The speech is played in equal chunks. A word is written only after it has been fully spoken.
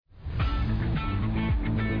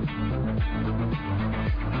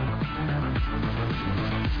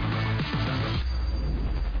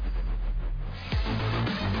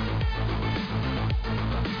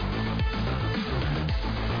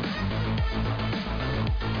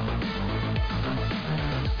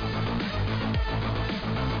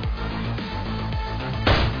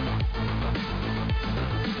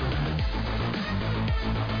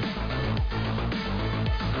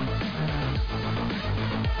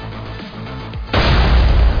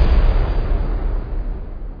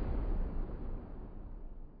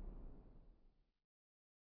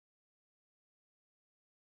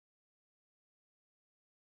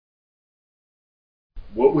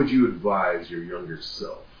what would you advise your younger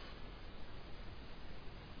self?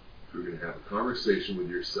 If you're going to have a conversation with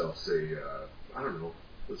yourself, say, I don't know,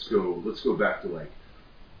 let's go back to like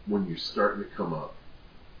when you're starting to come up,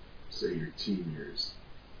 say your teen years.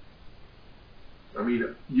 I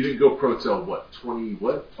mean, you didn't go pro till what, 20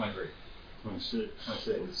 what? 23.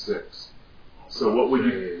 26. So what would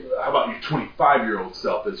you, how about your 25-year-old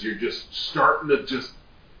self as you're just starting to just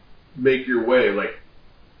make your way, like,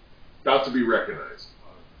 about to be recognized?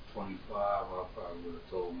 25, I probably would have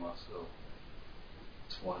told myself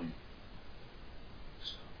 20.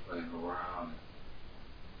 Stop playing around. And,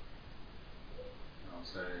 you know what I'm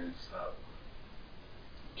saying? Stop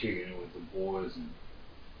kicking it with the boys and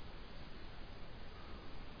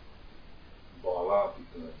ball out,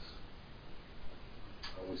 because I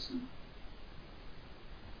was in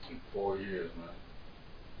 4 years, man,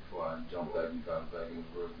 before I jumped back and got back into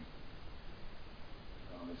rugby.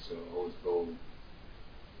 So I always go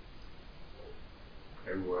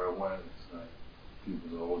everywhere I went. It's like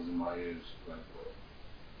people are always in my ears, like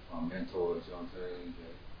my mentors, you know what I'm saying?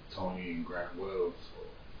 Like Tony and Grant Wells,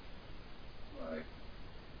 like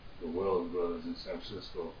the Wells brothers in San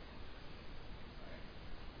Francisco. Like,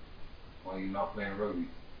 why you not playing rugby?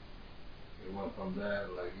 It went from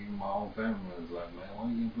that, like even my own family was like, man, why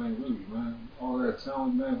you ain't playing rugby, man? All that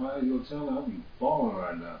talent, man, if I had your talent, I'd be balling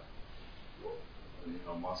right now. You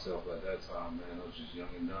know, myself at that time, man, I was just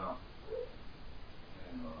young and dumb.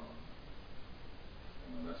 And, you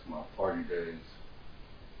know, that's my party days.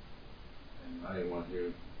 And I didn't want to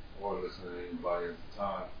hear or listen to anybody at the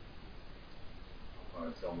time. I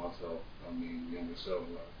probably tell myself, younger self,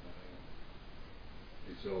 like, man,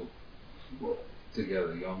 get your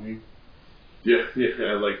together, you know what I mean? Yeah, I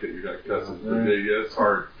like that you're not cussing. Yeah, it's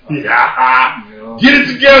hard. Yeah. You know, get it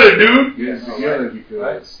together, dude! Get it together,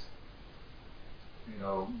 because, you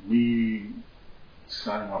know, me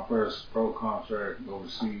signing my first pro contract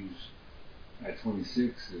overseas at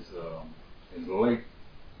 26 is late.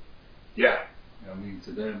 Yeah. You know what I mean?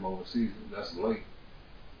 To them overseas, that's late.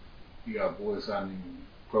 You got boys signing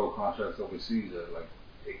pro contracts overseas at like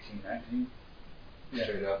 18, 19. Yeah.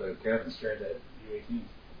 Straight out the academy. Straight at U18.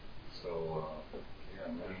 So, yeah,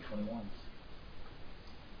 man. 21s.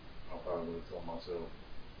 I probably would have told myself,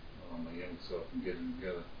 my young self, and get it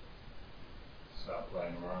together. Stop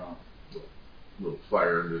playing around. A little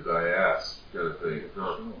fire under thy ass kind of thing. Yeah,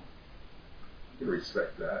 sure. I can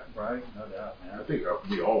respect that. Right? No doubt, man. I think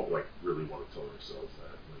we all like really want to tell ourselves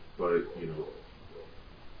that. But, you know,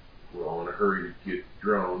 we're all in a hurry to get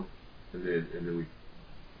grown, and then we,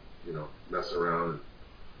 you know, mess around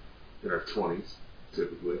in our 20s,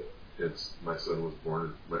 typically. Hence, my son was born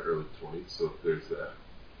in my early 20s, so there's that.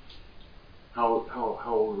 How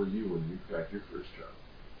old were you when you had your first child?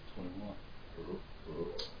 21.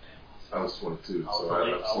 I was 22, I was so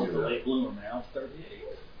I've seen a that. late bloomer, man. I was 38.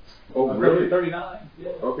 Oh, really? 39. Yeah.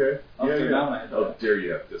 Okay. I was 39 when I had How that. dare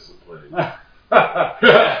you have discipline?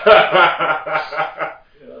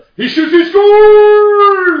 He shoots, he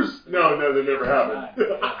scores! No, that never happened.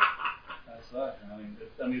 That's right.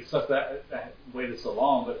 I mean, stuff that waited so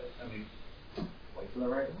long, but I mean, wait for the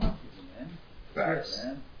right one, man. Facts. Yeah,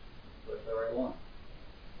 man. Wait for the right one.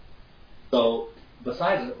 So,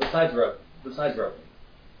 besides rugby,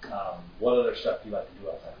 what other stuff do you like to do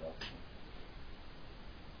outside of rugby?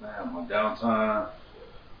 Man, my downtime,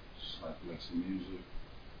 just like to make some music.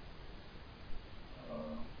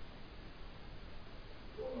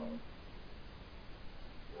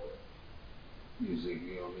 Music,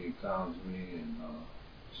 you know, really calms me, and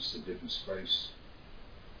just a different space.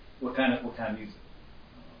 What kind of music?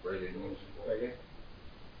 Reggae music. Reggae?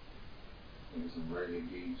 Maybe some reggae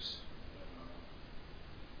beats.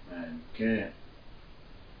 Man, can't.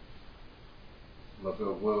 Look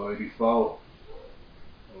up Will 84.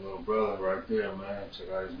 A little brother right there, man. Check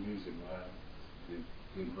out his music, man.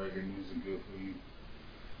 Good reggae music, good for you.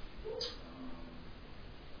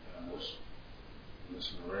 Just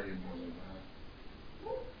listen to reggae music, man.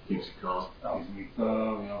 Keeps you calm. Keeps me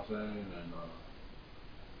calm, you know what I'm saying? And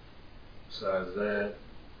besides that,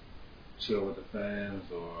 chill with the fans,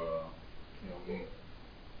 or you know me,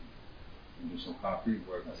 do some concrete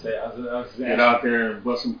work. I was get out there and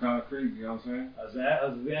bust some concrete, you know what I'm saying? I was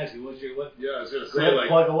gonna ask you, what? Yeah, I was gonna say, like,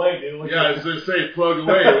 plug away, dude. I was gonna say, plug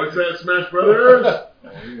away. What's that, Smash Brothers?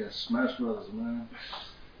 Oh yeah, Smash Brothers, man.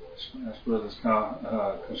 Smash Brothers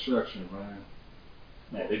construction, man.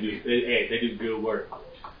 Man, they do good work.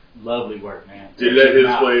 Lovely work, man. Did that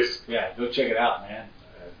his place? Yeah, go check it out, man.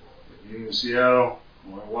 If you're in Seattle,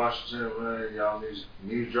 or in Washington, man, y'all need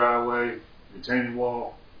new driveway, retaining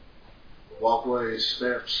wall, walkways,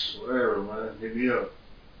 steps, whatever, man. Hit me up.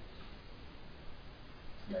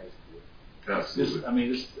 Yeah, Absolutely.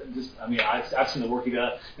 I've seen the work he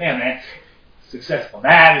does. Man, successful in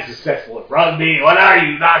that, he's successful at rugby. What are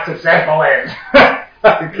you not successful in?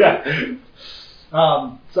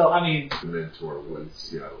 So, I mean... The mentor was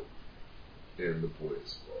Seattle and the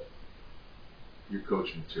boys. Your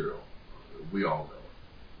coaching material, we all know.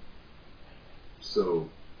 So,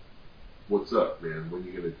 what's up, man? When are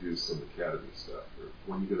you going to do some academy stuff? Or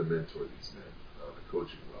when are you going to mentor these men on the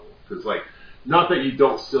coaching level? Because, like, not that you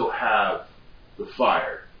don't still have the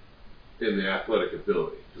fire in the athletic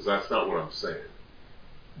ability, because that's not what I'm saying.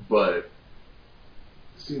 But it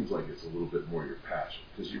seems like it's a little bit more your passion,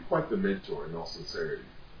 because you're quite the mentor in all sincerity.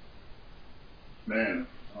 Man,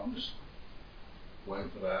 I'm just waiting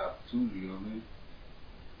for the opportunity, you know what I mean?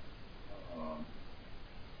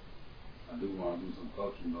 I do want to do some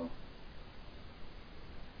coaching, though.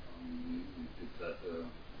 If it's at the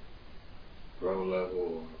pro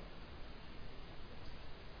level or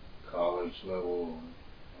college level,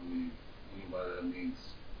 anybody that needs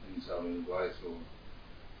any type of advice or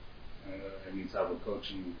any type of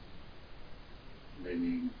coaching,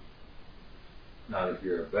 maybe not if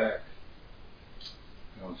you're a back.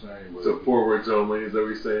 You know what I'm saying? But So forwards only, is that what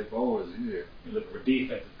you're saying? forwards, yeah. You're looking for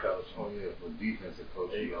defensive coach. Oh yeah, for defensive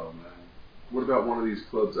coaching, There you go. man. What about one of these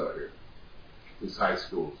clubs out here? This high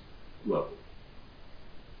school level.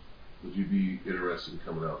 Would you be interested in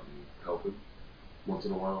coming out and helping once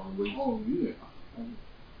in a while on leagues? Oh yeah.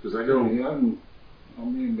 Because I know Yeah, I'm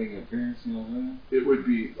making an appearance, you know what I'm saying? it would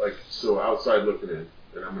be like, so outside looking in,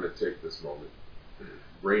 and I'm going to take this moment.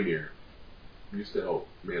 Rainier used to help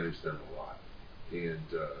manage them a lot. And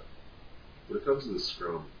when it comes to the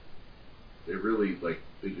scrum, they really, they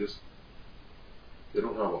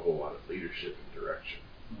don't have a whole lot of leadership and direction.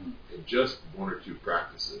 Mm-hmm. In just one or two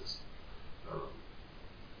practices,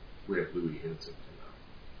 we have Louis Henson come out.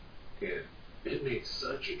 And it made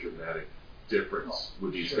such a dramatic difference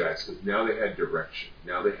with these guys, because now they had direction.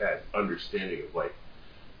 Now they had understanding of, like,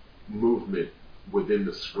 movement within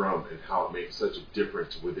the scrum and how it makes such a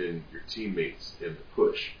difference within your teammates in the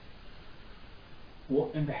push.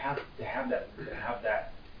 Well, and to have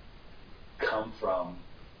that come from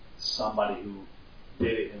somebody who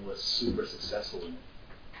did it and was super successful and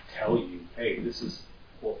tell you, hey, this is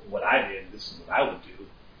what I did, this is what I would do,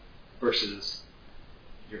 versus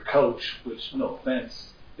your coach, which, no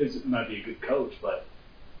offense, might be a good coach, but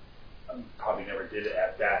probably never did it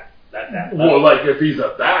at that level. Well, like if he's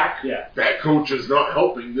a back, Yeah. that coach is not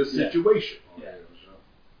helping this Yeah. situation. Yeah.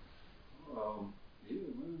 Yeah,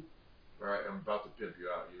 man. All right, I'm about to pimp you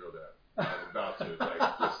out. You know that. I'm about to. Like,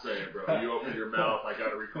 just saying, bro. You open your mouth, I got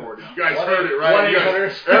to record it. You guys heard it, right? You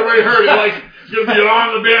guys, everybody heard it. Like, you'll be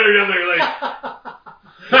on the banner down there, like.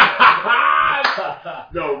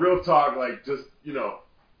 No, real talk. Like, just,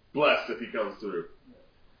 blessed if he comes through.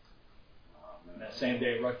 And that same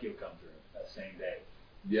day, Rucky will come through. That same day.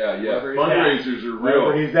 Yeah. Wherever Fundraisers are real.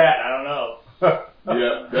 Wherever he's at, I don't know.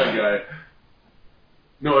 Yeah, that guy.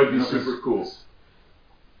 No, it'd be super cool.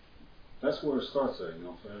 That's where it starts at, you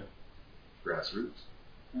know what I'm saying? Grassroots.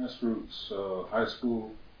 Grassroots, high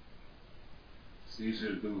school. It's easier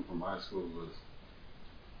to do from high school because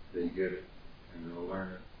they get it and they'll learn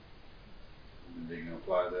it. And then they can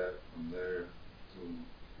apply that from there to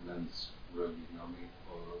men's rugby, you know what I mean?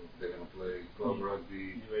 Or they're going to play club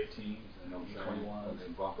rugby. U18s You and know what I'm saying? U21s. And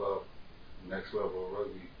then bump up next level of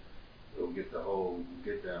rugby. They'll get the whole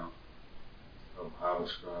get down of how to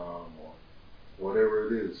scrum or whatever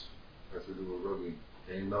it is has to do with rugby.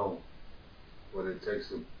 They know what it takes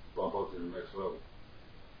to bump up to the next level.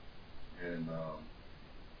 And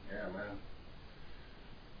yeah, man.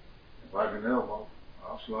 If I can help,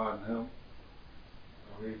 I'll slide and help.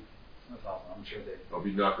 I mean, That's awesome. I'm sure they. I'll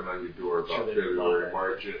be knocking on your door about Sure they would love February, that.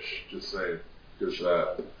 March-ish. Just saying. Because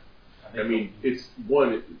I mean, it's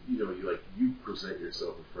one, you present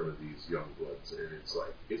yourself in front of these young bloods, and it's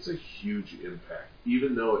like, it's a huge impact.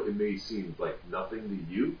 Even though it may seem like nothing to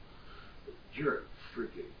you, you're a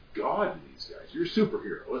freaking god to these guys. You're a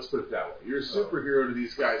superhero. Let's put it that way. You're a superhero to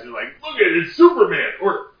these guys. You're like, look at it, it's Superman,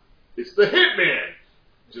 or it's the Hitman.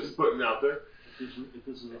 Just putting it out there. If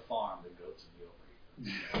this was a farm, the goats would be over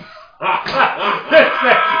here.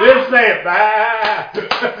 Just say it, back.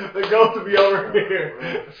 The goats would be over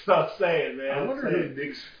here. Stop saying, man. I wonder who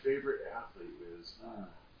Nick's favorite athlete is.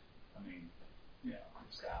 I mean,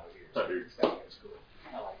 this guy over here. Hunter. This guy over here is cool.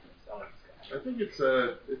 I like this guy. I think it's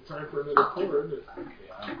time for another pour, isn't it? Yeah,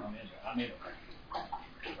 I'm in it.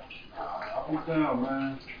 I'll be down,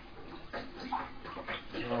 man.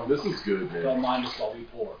 This is good, man. Don't mind us while we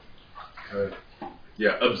pour. Okay.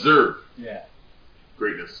 Yeah, observe Yeah.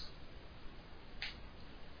 greatness.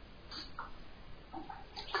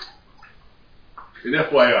 And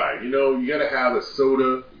FYI, you gotta have a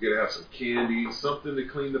soda, you gotta have some candy, something to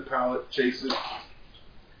clean the palate, chase it.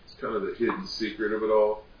 It's kind of the hidden secret of it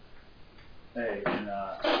all. Hey, and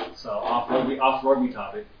so off rugby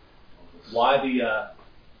topic. Why the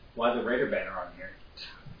Raider banner on here?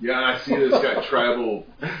 Yeah, and I see that it's got tribal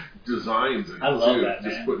designs in it, I love too. that,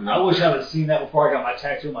 Just man. I wish I would have seen that before I got my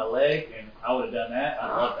tattoo on my leg, and I would have done that. I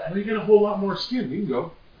love that. Well, you get a whole lot more skin. You can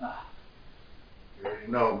go. You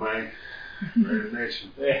already know, man. Raider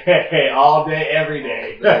Nation. Hey, all day, every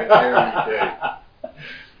day. All day, every day.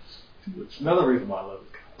 It's another reason why I love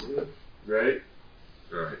this guy. Right?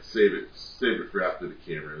 All right, save it. Save it for after the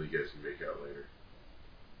camera. You guys can make out later.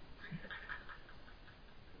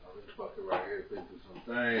 This bucket right here been through some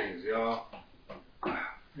things, y'all.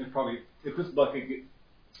 And probably if this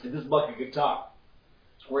bucket could talk,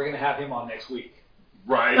 we're gonna have him on next week.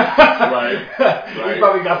 Right, right. He's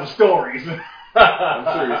probably got some stories. I'm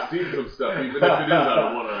sure he's seen some stuff, even if it is out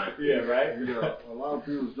of one eye. Yeah, right. A lot of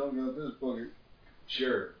people don't got this bucket.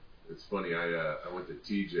 Sure. It's funny. I went to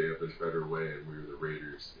TJ up in Federal Way, and we were the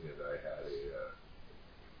Raiders, and I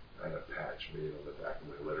had a patch made on the back of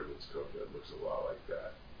my Letterman's coat that looks a lot like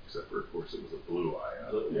that, except for, of course, it was a blue eye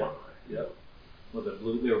out of one eye. Yep. Was it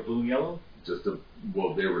blue? They were blue and yellow.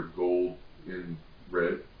 They were gold and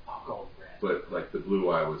red. Oh, gold and red. But like the blue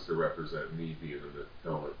eye was to represent me being in the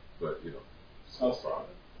helmet. But I was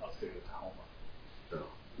thinking of Tahoma. No,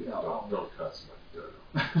 No. don't cuss, Mike.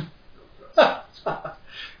 No. Don't cuss.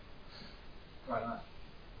 Right on.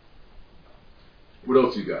 What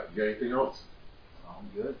else you got? You got anything else? I'm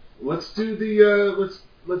good. Let's do the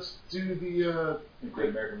let's do the Great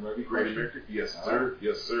American Rugby. Great American. Yes, sir.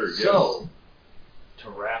 Yes, sir. Yes. So, to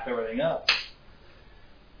wrap everything up,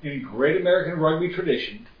 in Great American Rugby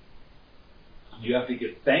tradition, you have to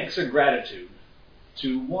give thanks or gratitude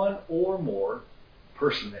to one or more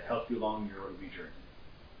person that helped you along your rugby journey.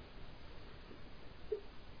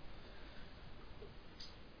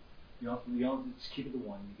 You don't just keep it to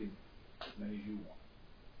one. You can as many as you want.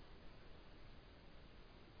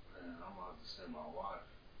 Man, I'm about to say my wife.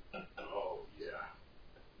 Oh yeah.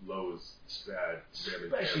 Lowe's bad.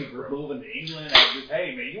 Especially for moving to England. I just,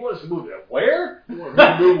 hey man, you want us to move to where? You want me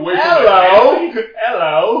to move away from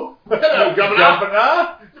Hello,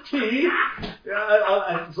 Governor. T.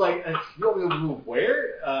 Yeah, it's like, you want me to move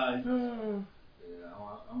where? Yeah,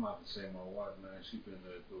 I'm about to say my wife, man. She been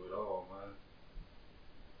there through it all, man.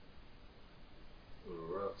 Through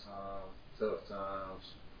the rough times, tough times.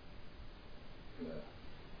 Yeah.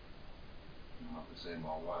 I'm about to say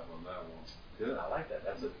my wife on that one. Good, I like that.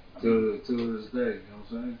 That's it. To this day, you know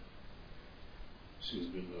what I'm saying? She's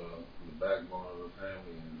been the backbone of the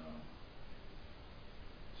family, and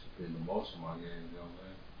she's been the most of my games, you know what I'm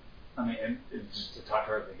saying? I mean, and just to talk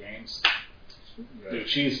to her at the games, Yeah. dude,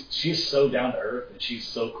 she's so down to earth, and she's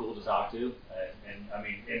so cool to talk to, and I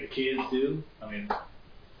mean, and the kids do. I mean,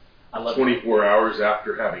 I love 24 hours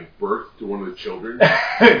after having birth to one of the children.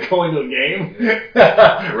 going to a game,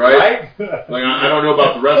 right? Like I don't know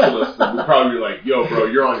about the rest of us, but we'll probably be like, "Yo, bro,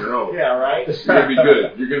 you're on your own. Yeah, right. You're gonna be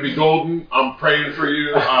good. You're gonna be golden. I'm praying for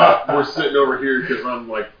you. We're sitting over here because I'm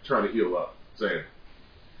like trying to heal up." Saying,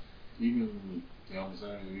 Even, you know what I'm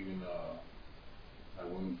saying? Even like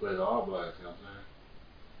when we played the All Blacks, you know what I'm saying?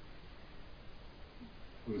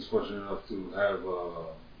 We was fortunate enough to have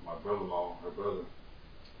my brother-in-law, her brother,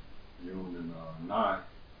 June and 9,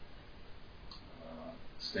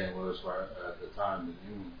 staying with us right at the time in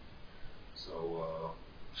England. So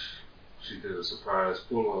she did a surprise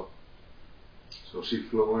pull-up. So she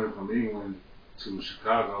flew in from England to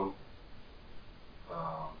Chicago.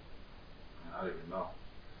 And I didn't even know.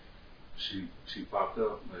 She popped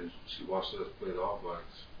up and she watched us play the All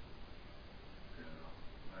Blacks. And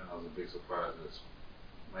man, that was a big surprise.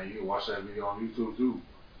 Man, you can watch that video on YouTube too.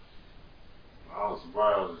 I was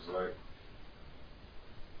surprised. I was just like,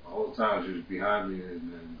 the whole time she was behind me,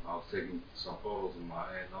 and then I was taking some photos of my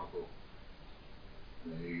aunt and uncle.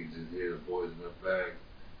 And then you could just hear the boys in the back.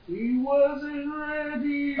 He wasn't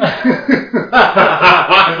ready.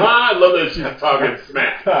 I love that she's talking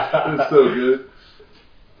smack. That's so good.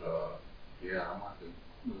 Yeah, I'm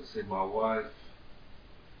gonna say my wife,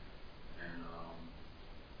 and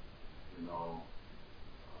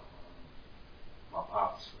my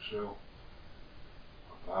pops for sure.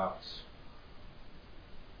 My pops,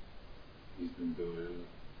 he's been through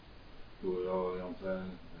it all, you know what I'm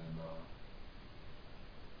saying?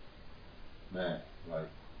 And man, like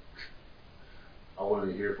I wanted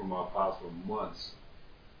to hear from my pops for months,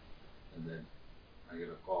 and then I get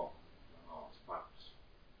a call. Oh, it's pops.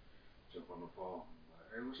 Jump on the phone. I'm like,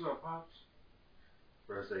 hey, what's up, pops?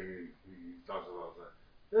 First thing he talks about is like,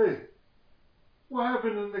 hey,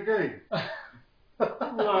 happened in the game?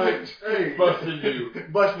 I'm like, hey,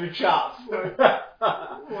 busting your chops. Like,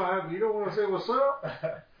 what happened? You don't want to say what's up?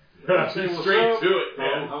 Say straight to it,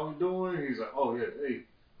 man. How we doing? He's like, oh yeah, hey,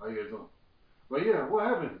 how you guys doing? But yeah, what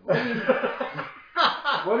happened?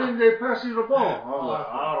 Why didn't they pass you the ball? I was like,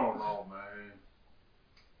 I don't know, man.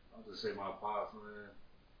 I'll just say my pops, man.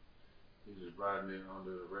 He's just riding it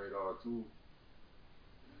under the radar too.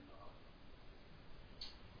 And,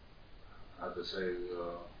 I just say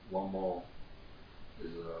one more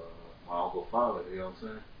is my Uncle Father, you know what I'm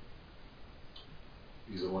saying?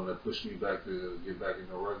 He's the one that pushed me back to get back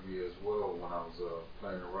into rugby as well when I was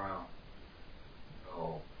playing around.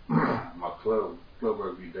 My club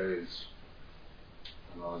rugby days.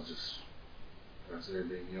 And I was just, like I said,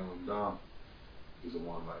 being young and dumb. He's the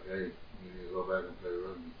one like, hey, you need to go back and play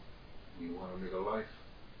rugby. You want to make a life?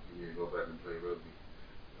 You need to go back and play rugby.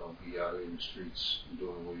 Don't be out in the streets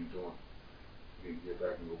doing what you're doing. You need to get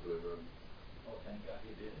back and go play rugby. Oh, thank God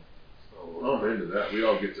he did. So, I'm into that. We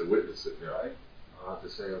all get to witness it now. Right? I have to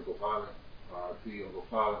say Uncle Father, R.I.P. Uncle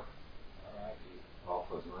Father, R.I.P. all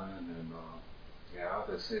of us, man. And yeah, I have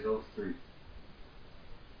to say those three.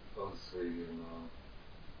 And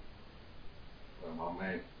well, my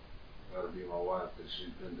man, gotta be my wife, because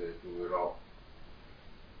she's been there through it all.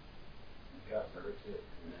 Thank God for her too.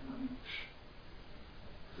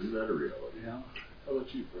 Isn't that a reality? Yeah. How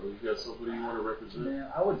about you, bro? You got somebody you want to represent? Man,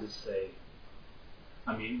 I would just say,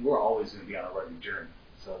 I mean, we're always going to be on a rugby journey,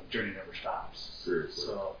 so the journey never stops. Seriously.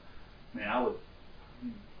 So, man, I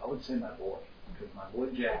would say my boy, because my boy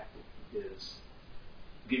Jack is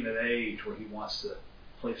getting at an age where he wants to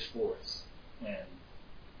play sports, and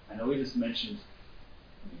I know he just mentioned,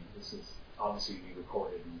 I mean, this is obviously being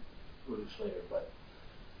recorded and released later, but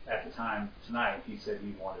at the time tonight, he said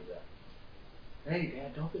he wanted to, hey,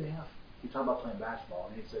 Dad, don't they have, he talked about playing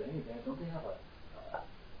basketball, and he said, hey, Dad, don't they have a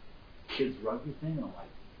kids rugby thing? And I'm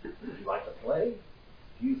like, would you like to play?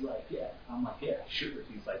 He's like, yeah. I'm like, yeah, sure.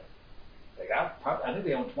 He's like I think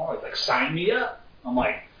they own tomorrow. He's like, sign me up. I'm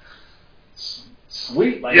like,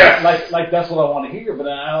 sweet, like, yes. like that's what I want to hear. But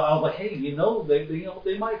I was like, hey,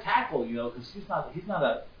 they might tackle, because he's not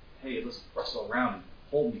a, hey, let's wrestle around and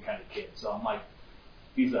hold me kind of kid. So I'm like,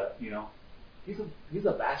 he's a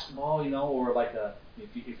basketball, or like a,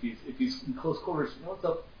 if he's in close quarters, it's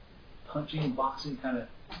a punching, boxing kind of.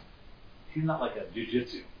 He's not like a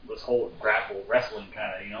jiu-jitsu, let's hold, grapple, wrestling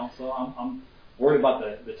kind of, So I'm worried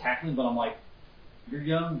about the tackling, but I'm like, you're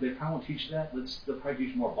young, they probably won't teach you that. They'll probably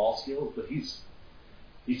teach you more ball skills, but he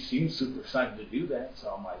seems super excited to do that. So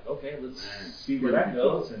I'm like, okay, let's see where that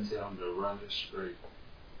goes, and tell him to run it straight.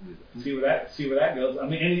 See where that goes. I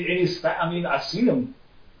mean, and he's I've seen him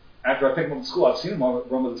after I picked him up at school. I've seen him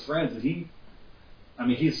run with his friends, and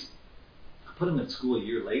he's I put him in school a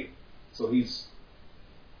year late, so he's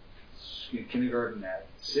in kindergarten at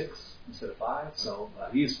 6 instead of 5. So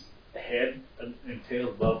he's ahead and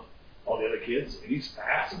tails above all the other kids, and he's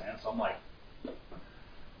fast, man. So I'm like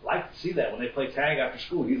to see that when they play tag after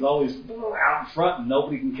school. He's always out in front and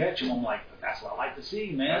nobody can catch him. I'm like, that's what I like to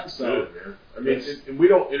see, man. That's so good, man. I mean, and we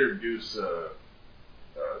don't introduce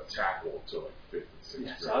tackle until like 5th and 6th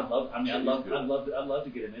grade. So I'd love to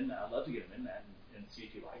get him in that. I'd love to get him in that and see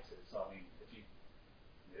if he likes it. So I mean,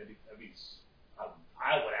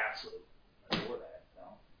 I would absolutely adore that.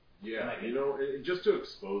 Yeah, and just to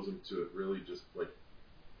expose him to it, really,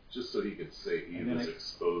 just so he can say he was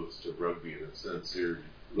exposed to rugby in a sincere.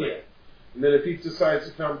 Yeah. And then if he decides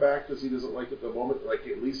to come back because he doesn't like it at the moment, like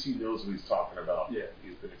at least he knows what he's talking about. Yeah.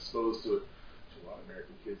 He's been exposed to it. Which a lot of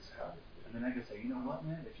American kids haven't. And then I can say, you know what,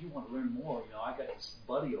 man? If you want to learn more, I got this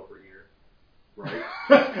buddy over here. Right.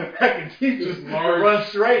 I can teach you. Just large run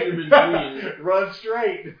straight. Human being. Run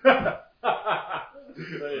straight. Run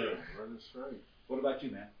it straight. What about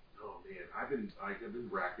you, man? Oh man, I've been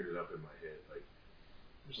racking it up in my head. Like,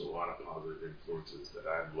 there's a lot of positive influences that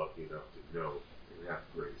I'm lucky enough to know and have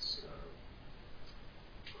grace.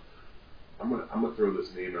 I'm gonna throw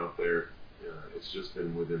this name out there. It's just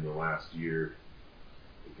been within the last year.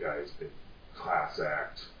 The guy's been class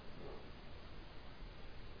act.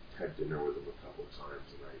 Had dinner with him a couple of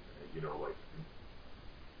times, and like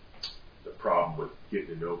the problem with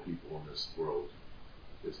getting to know people in this world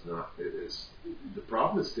is the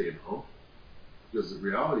problem is staying humble, because the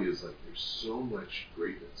reality is like there's so much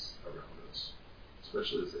greatness around us,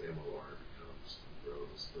 especially as the MLR becomes and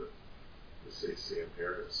grows. But let's say Sam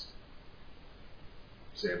Harris,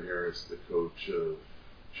 the coach of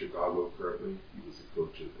Chicago currently, he was the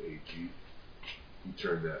coach of AG. He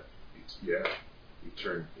turned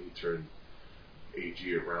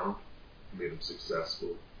AG around, made him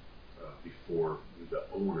successful before the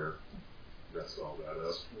owner messed all that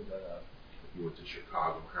up. Screwed that up. He went to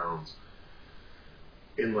Chicago Hounds.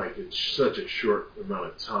 In like in such a short amount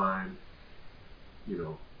of time,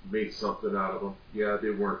 made something out of them. Yeah, they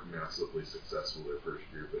weren't massively successful their first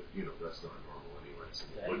year, but that's not normal anyway. So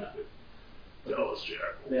look at it. Dallas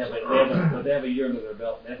Jackals. They have a year under their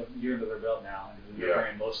belt. They have a year under their belt now, and they're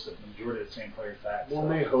bringing most of the majority of the same players back. Well,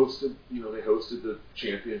 they hosted the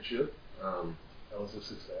championship. That was a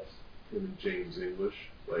success. Him and James English,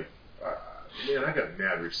 man, I got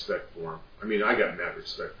mad respect for him. I mean, I got mad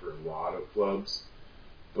respect for a lot of clubs,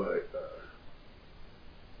 but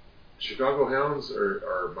Chicago Hounds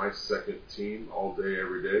are my second team all day,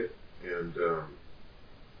 every day, and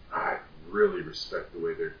I really respect the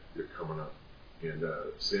way they're coming up. And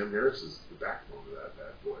Sam Harris is the backbone of that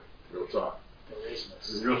bad boy. Real talk. There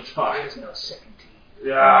is Real talk. There is no second team.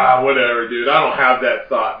 Yeah, whatever, dude. I don't have that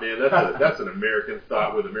thought, man. That's an American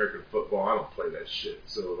thought with American football. I don't play that shit.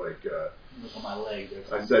 So look on my leg.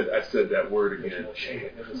 I said that word again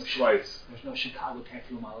twice. There's no Chicago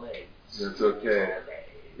tattoo on my leg. That's okay.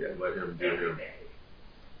 Yeah, let him do him.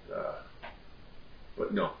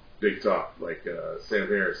 But no, big talk. Sam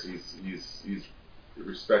Harris, he's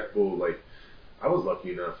respectful. I was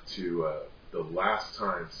lucky enough to the last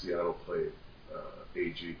time Seattle played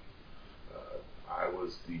AG. I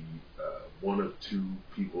was the one of two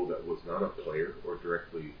people that was not a player or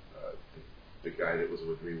directly the guy that was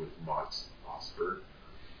with me with Mats Osberg,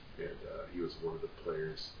 and he was one of the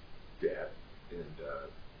players' dad, and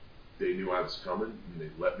they knew I was coming, and they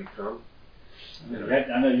let me come.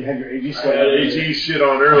 I know you had your AG stuff. I had AG shit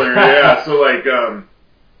on earlier, yeah. So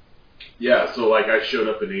I showed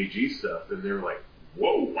up in AG stuff, and they were like,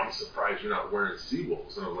 "Whoa, I'm surprised you're not wearing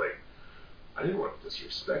Seawolves," and I was like, I didn't want to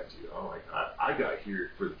disrespect you. I'm like, I got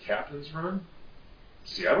here for the captain's run.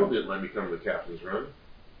 Seattle didn't let me come to the captain's run.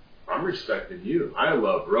 I'm respecting you. I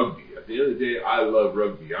love rugby. At the end of the day, I love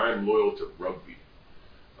rugby. I'm loyal to rugby.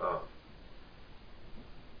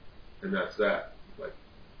 And that's that.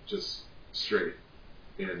 Just straight.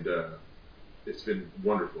 And it's been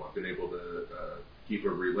wonderful. I've been able to keep a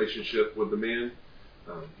relationship with the man.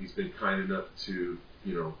 He's been kind enough to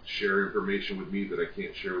share information with me that I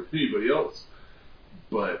can't share with anybody else.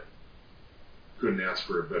 But couldn't ask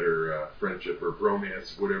for a better friendship or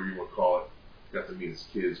bromance, whatever you want to call it. Got to meet his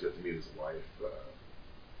kids, got to meet his wife.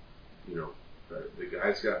 The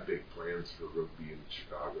guy's got big plans for rugby in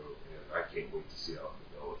Chicago, and I can't wait to see how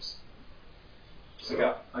it develops.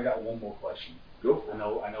 So I got one more question. Go for it. I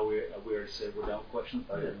know we already said we're done with questions,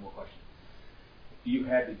 but I got one more question. If you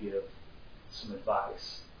had to give some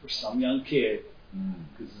advice for some young kid,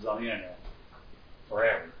 because this is on the internet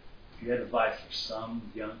forever, if you had advice for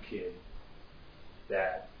some young kid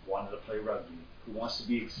that wanted to play rugby, who wants to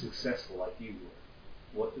be successful like you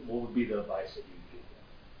were, what would be the advice that you would give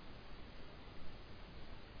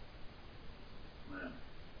them? Man.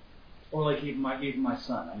 Or even my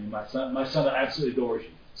son. I mean, my son absolutely adores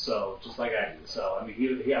you. So just like I do. So I mean,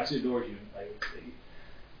 he absolutely adores you.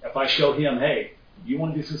 If I showed him, hey, you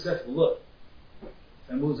want to be successful, look,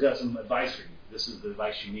 Samu's got some advice for you. This is the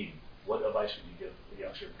advice you need. What advice would you give the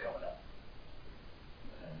youngster coming up?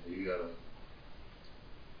 You gotta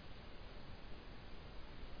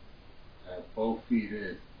have both feet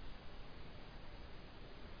in.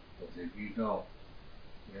 Because if you don't,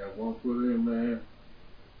 you have one foot in, man,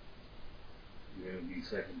 you're gonna be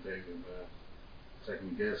second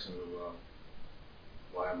guessing about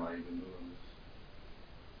why am I even doing this?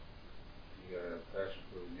 You gotta have passion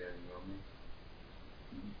for the game, you know what I mean?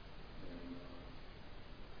 And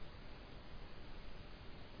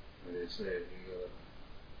like they said, you gotta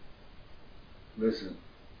listen,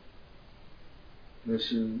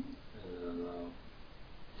 and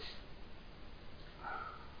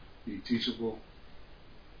be teachable.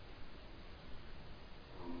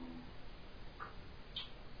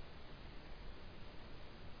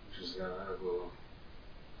 You just gotta have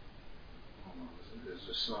it's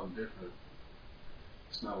just something different.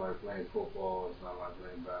 It's not like playing football. It's not like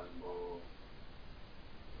playing basketball.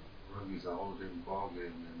 Rugby's a whole different ball game,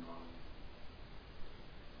 and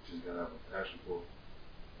you just gotta have a passion for it.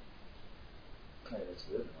 Hey, that's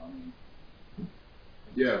good. I mean,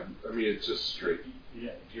 yeah, I mean it's just straight.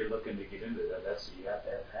 Yeah, if you're looking to get into that, you have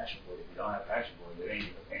to have passion for it. If you don't have passion for it, it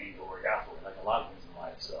ain't to work out for it. Like a lot of things in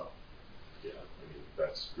life. So, yeah, I mean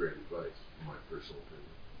that's great advice, in my personal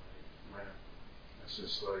opinion. Man, it's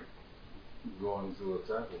just like going to a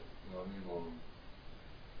tackle. You know what I mean? Or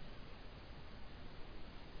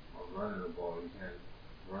running the ball, you can't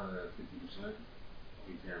run it at 50%.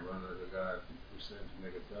 You can't run it at a guy at 50% to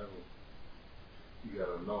make a tackle. You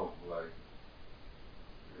gotta know, like,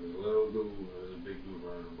 There's a little dude, there's a big dude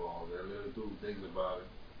running the ball. That little dude thinks about it,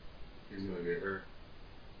 he's gonna get hurt.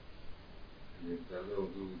 And if that little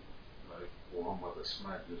dude, like, well, I'm about to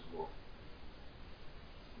smack this boy,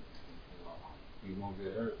 he won't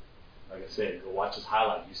get hurt. Like I said, go watch his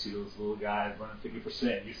highlight. You see those little guys running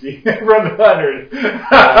 50%. You see him run 100.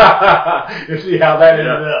 You see how that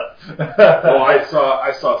ended up. Well, I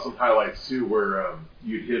saw some highlights too where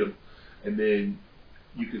you'd hit him, and then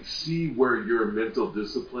you could see where your mental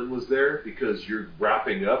discipline was there because you're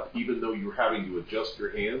wrapping up, even though you're having to adjust your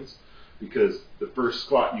hands. Because the first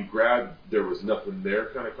squat you grabbed, there was nothing there,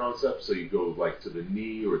 kind of concept. So you go like to the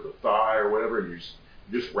knee or the thigh or whatever, and you're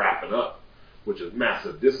just wrapping up, which is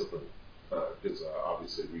massive discipline. Because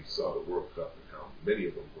obviously we saw the World Cup and how many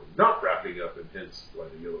of them were not wrapping up, and hence why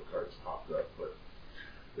the yellow cards popped up. But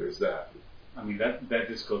there's that. I mean, that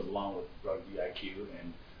just goes along with rugby IQ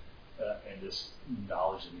and just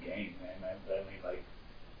knowledge of the game, man. I mean, like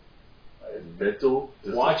And mental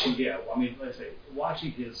discipline. watching. Yeah, I mean, let's say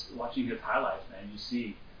watching his highlights, man. You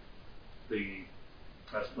see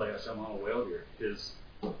let's play Samu Manoa here.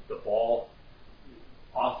 The ball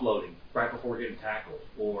offloading right before getting tackled,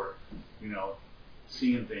 or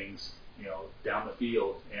seeing things down the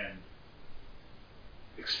field and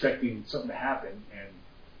expecting something to happen and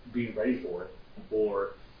being ready for it,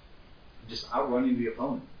 or just outrunning the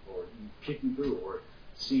opponent, or kicking through, or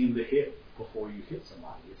seeing the hit before you hit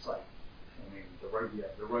somebody. It's like, I mean, the rugby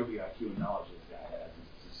IQ and knowledge this guy has is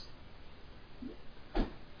just.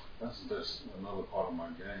 That's another part of my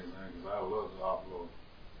game, man, because I love the offload.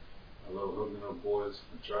 I love hooking up boys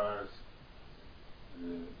for tries.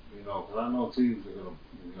 And, because I know teams are going to,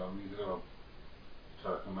 they're going to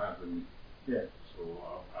try to come after me. Yeah. So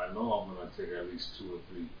I know I'm going to take at least 2 or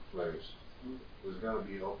 3 players. There's got to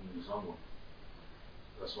be an opening somewhere.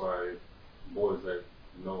 That's why boys that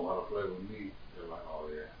know how to play with me, they're like, oh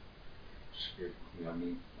yeah, skip.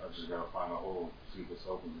 I just got to find a hole, see what's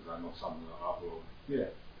open, because I know something to offload.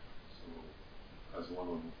 Yeah. So that's one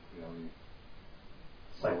of them.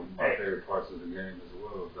 It's like, my favorite parts of the game as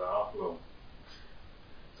well is the offload.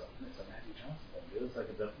 It's a Matthew Johnson thing, dude. It's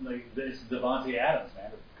it's Devontae Adams,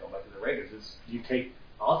 man. Going back to the Raiders,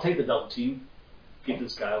 I'll take the double team, get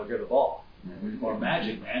this guy over here the ball. Mm-hmm. Or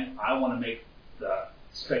Magic, man. I want to make the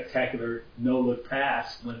spectacular no-look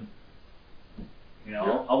pass when, I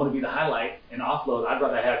want to be the highlight and offload. I'd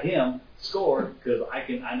rather have him score because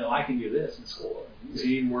I know I can do this and score.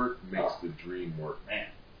 Teamwork makes the dream work, man.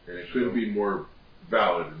 And it couldn't be more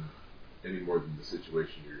valid any more than the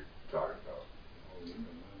situation you're talking about.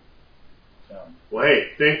 Well, hey,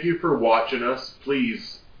 thank you for watching us.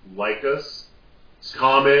 Please like us,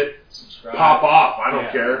 comment, subscribe, pop off. I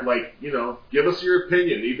don't care. Like, give us your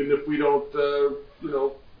opinion, even if we don't,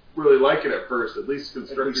 really like it at first. At least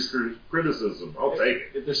constructive criticism. I'll take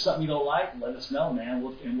it. If there's something you don't like, let us know, man.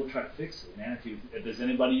 We'll try to fix it, man. If there's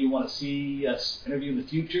anybody you want to see us interview in the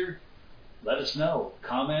future, let us know.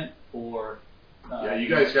 Comment or. You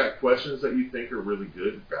guys got questions that you think are really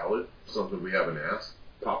good, valid, something we haven't asked?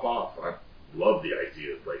 Pop off. I love the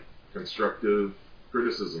idea of constructive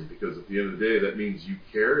criticism, because at the end of the day, that means you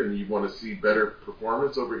care and you want to see better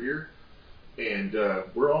performance over here. And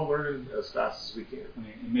we're all learning as fast as we can. I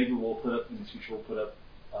mean, and maybe we'll put up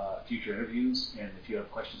future interviews, and if you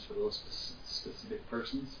have questions for those specific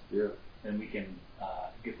persons, then we can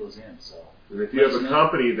get those in. So, and if you have a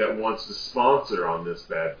company that wants to sponsor on this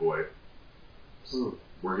bad boy,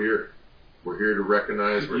 we're here. We're here to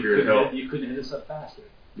recognize. We're here to help. You couldn't hit us up faster.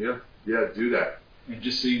 Yeah, do that. And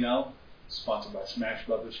just so you know, sponsored by Smash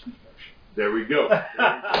Brothers Construction. There we go.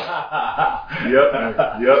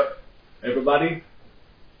 Yep. Everybody,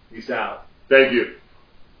 peace out. Thank you.